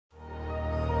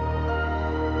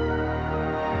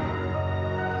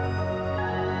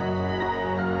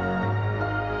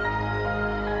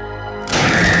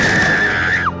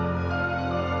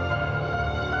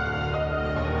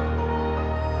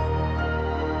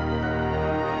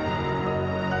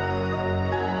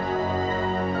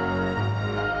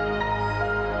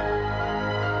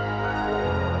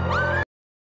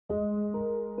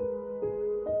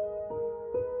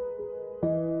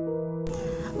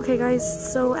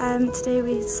guys, so today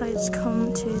we decided to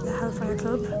come to the Hellfire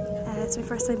Club. It's my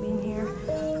first time being here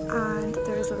and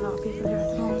there's a lot of people here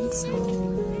at the moment, so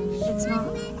it's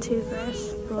not too great,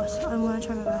 but I'm going to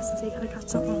try my best and see if I can catch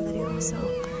something on video, so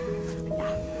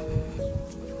yeah.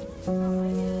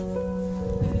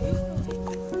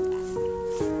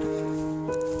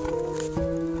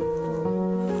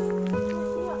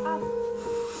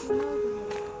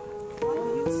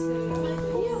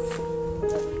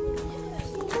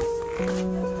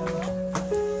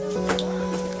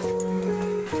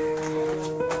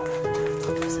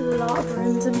 There's a lot of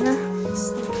rooms in here,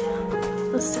 so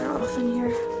let's start off in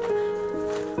here.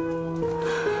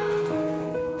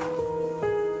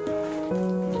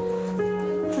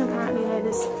 Apparently now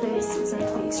this place is meant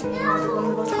to be extremely haunted. One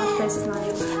of the most haunted places in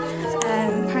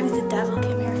Ireland. Apparently the devil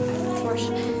came here before,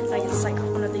 like it's like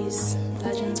one of these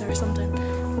legends or something.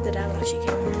 The devil actually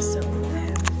came here, so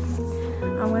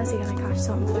I'm going to see if I catch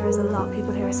something. There's a lot of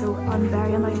people here, so I'm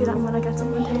very unlikely that I'm going to get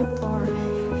something on tape or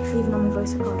even on my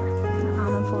voice recorder.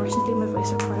 And unfortunately my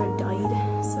voice recorder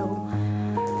died, so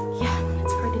yeah,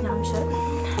 it's pretty damn shit.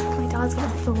 My dad's got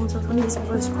a phone, so I was going to use my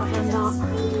voice recorder on that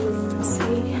and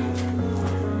see.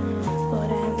 But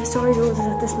the story goes is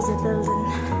that this was a building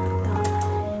that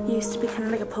used to be kind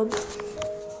of like a pub.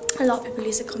 A lot of people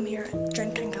used to come here and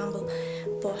drink and gamble,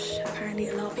 but apparently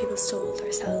a lot of people sold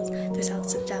their souls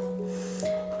to the devil.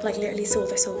 Like literally sold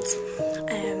their souls.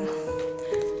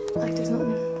 Like there's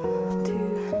nothing too,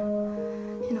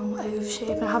 you know, out of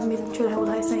shape. I haven't been through the whole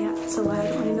house now yet, so I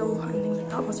don't really know anything like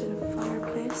that. Must be the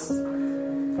fireplace.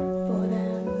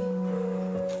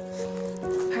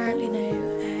 But apparently now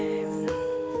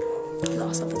a lot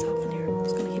of stuff is happening here. I'm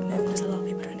just gonna keep moving. There's a lot of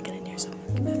people trying to get in here, so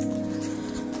keep moving.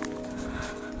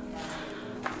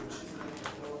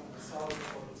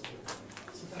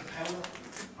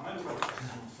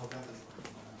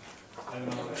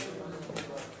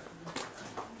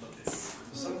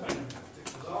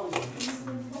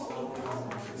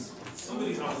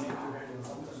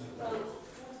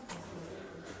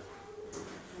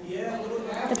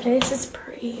 The place is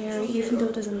pretty eerie, even though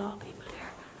there's a lot of people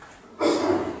here. I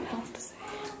have to say.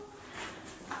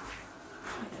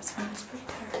 Like this one is pretty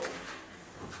dark.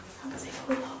 Let's see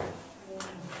how long.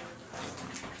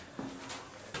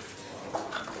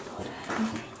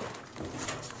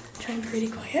 Trying pretty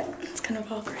quiet. It's kind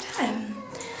of awkward.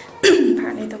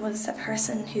 Apparently there was a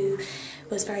person who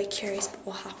was very curious about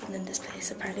what happened in this place.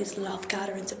 Apparently there's a lot of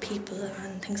gatherings of people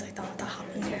and things like that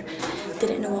happened here. They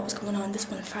didn't know what was going on. This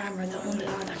one farmer that owned the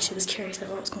land actually was curious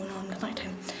about what was going on at night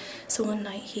time. So one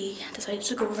night he decided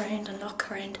to go around and look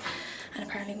around, and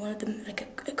apparently one of them, like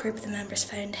a group of the members,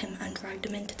 found him and dragged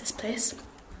him into this place.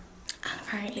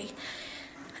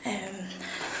 And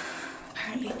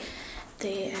apparently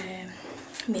they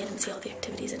made him see all the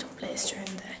activities that took place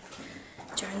during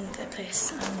the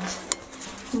place, and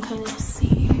you can kind of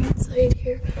see outside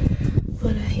here.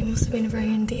 But he must have been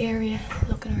around the area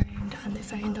looking around, and they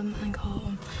found him and caught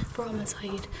him, brought him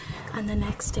inside, and the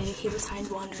next day he was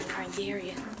found wandering around the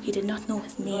area. He did not know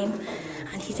his name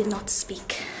and he did not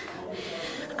speak,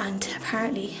 and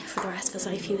apparently for the rest of his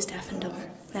life he was deaf and dumb.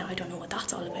 Now I don't know what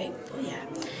that's all about, but yeah.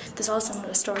 There's also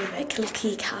another story about a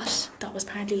kilkie cat that was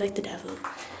apparently like the devil,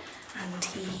 and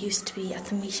he used to be at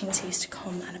the meetings. He used to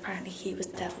come, and apparently he was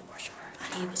the devil worshipper.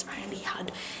 And he was apparently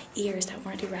had ears that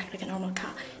weren't erect like a normal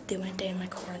cat. They went down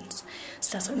like horns.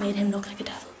 So that's what made him look like a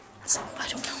devil. So I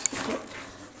don't know. But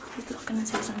keep looking and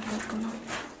see something what's going on.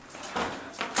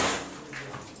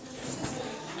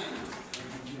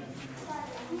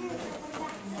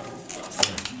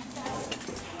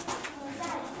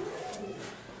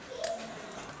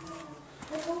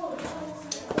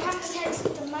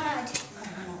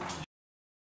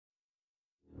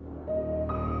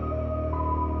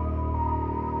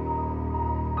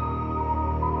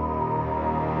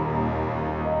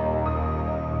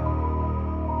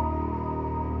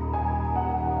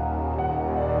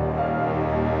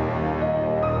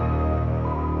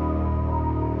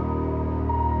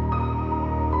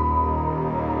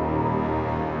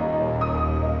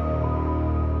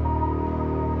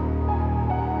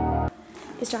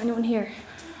 Is there anyone here?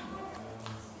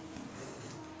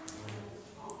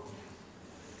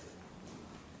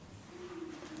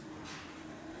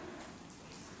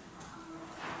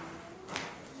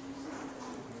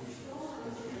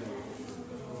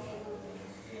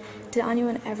 Did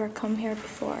anyone ever come here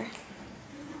before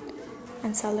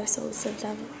and sell their souls to the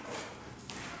devil?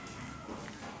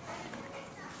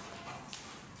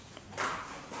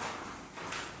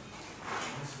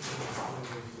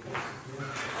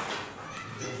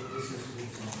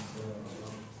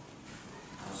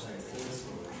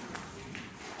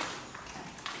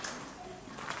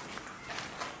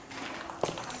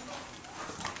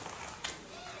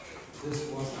 Was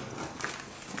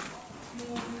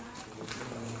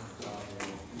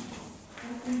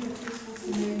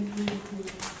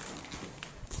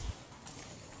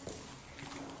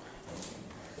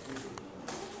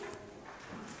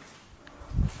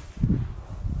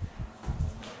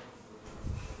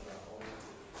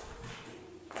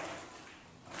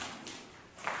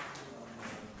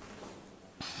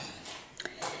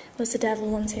the devil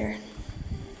once here?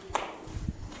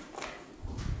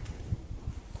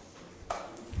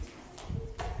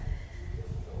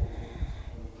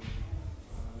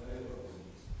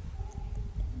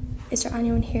 Is there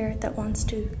anyone here that wants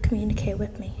to communicate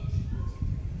with me?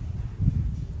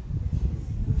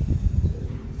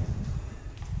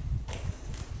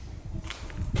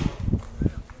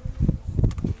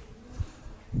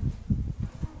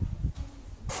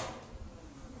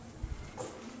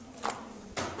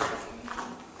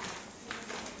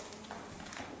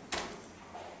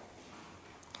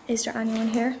 Is there anyone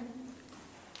here?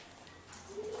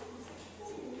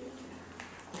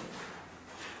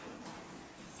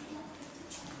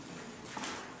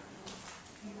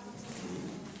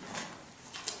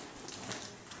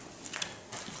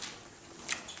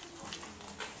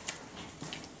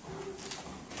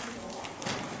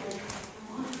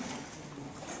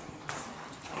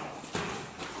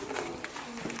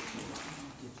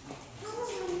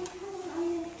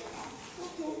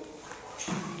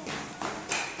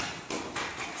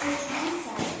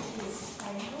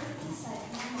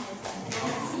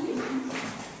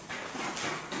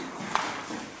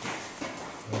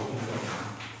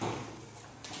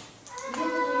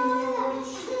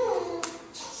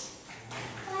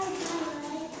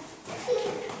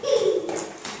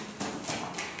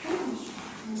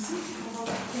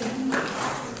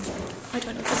 I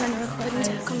don't know if there's any recording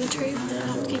coming through, but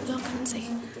I'll have to keep looking and see.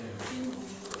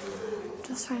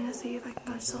 Just trying to see if I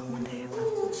can catch something on tape.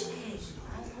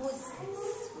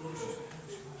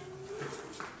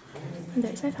 And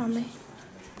there's my family.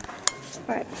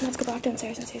 Alright, let's go back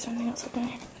downstairs and see if something else happening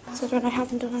here. So when I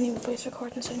haven't done any voice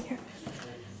recordings in here,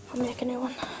 I'll make a new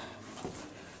one.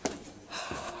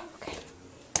 Okay.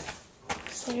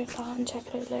 Save that and check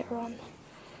it out later on.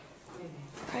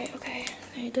 Right, okay.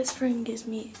 Now this frame gives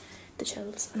me the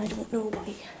chills and I don't know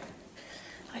why.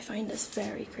 I find this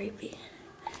very creepy.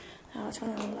 Now I'll turn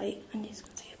on the light and you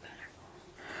can see it better.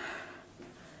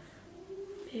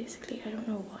 Basically, I don't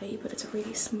know why, but it's a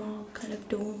really small kind of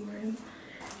dome room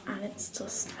and it's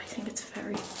just, I think it's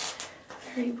very,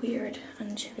 very weird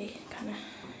and chilly, kind of,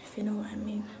 if you know what I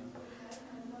mean.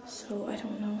 So I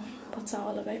don't know what's that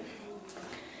all about.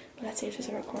 But let's see if there's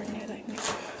a recording here that I can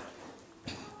get.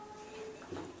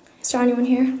 Is there anyone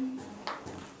here?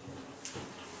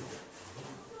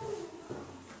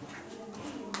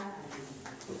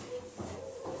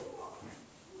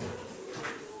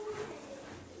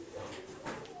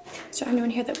 Is there anyone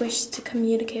here that wishes to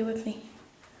communicate with me?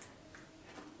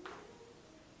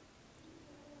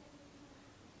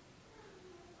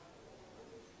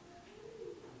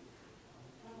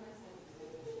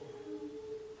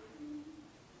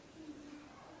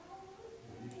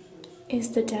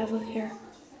 Is the devil here?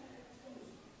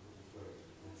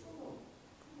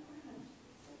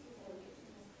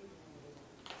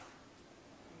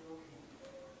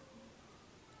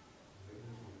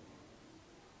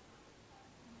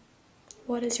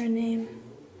 What is your name?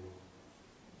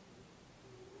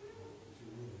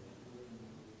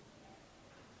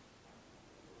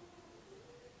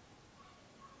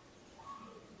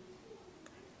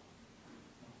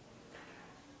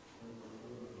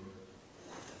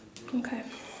 Okay.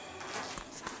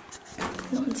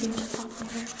 Nothing seems to pop in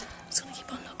here. I'm just gonna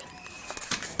keep on looking.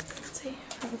 Let's see.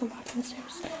 I'll go back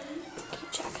downstairs.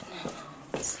 Keep checking.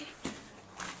 Let's see.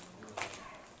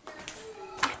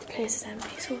 Yeah, the place is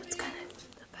empty, so it's kind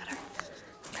of better.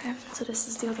 Okay, so this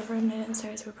is the other room now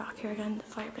downstairs. We're back here again. The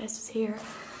fireplace is here.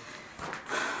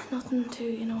 Nothing too,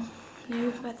 you know, new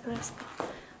about the place, but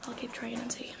I'll keep trying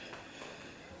and see.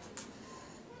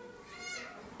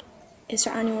 Is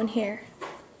there anyone here?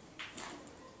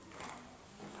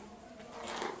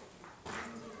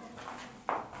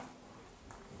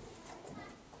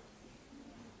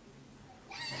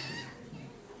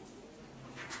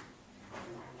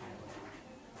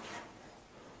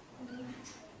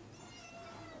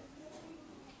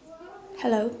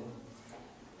 Hello?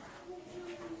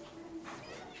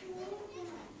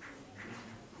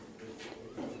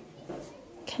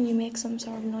 Can you make some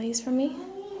sort of noise for me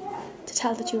to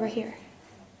tell that you were here?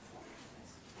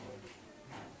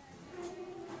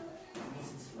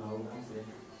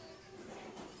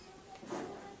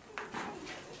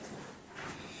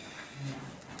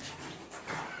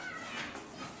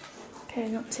 Okay, Okay,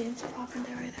 not seeing to pop in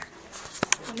there either.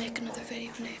 I'll make another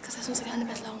video now because this one's again a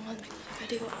bit long. I'll make another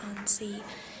video and see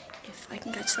if I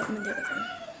can catch something in the other room.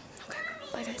 Okay,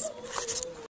 bye guys.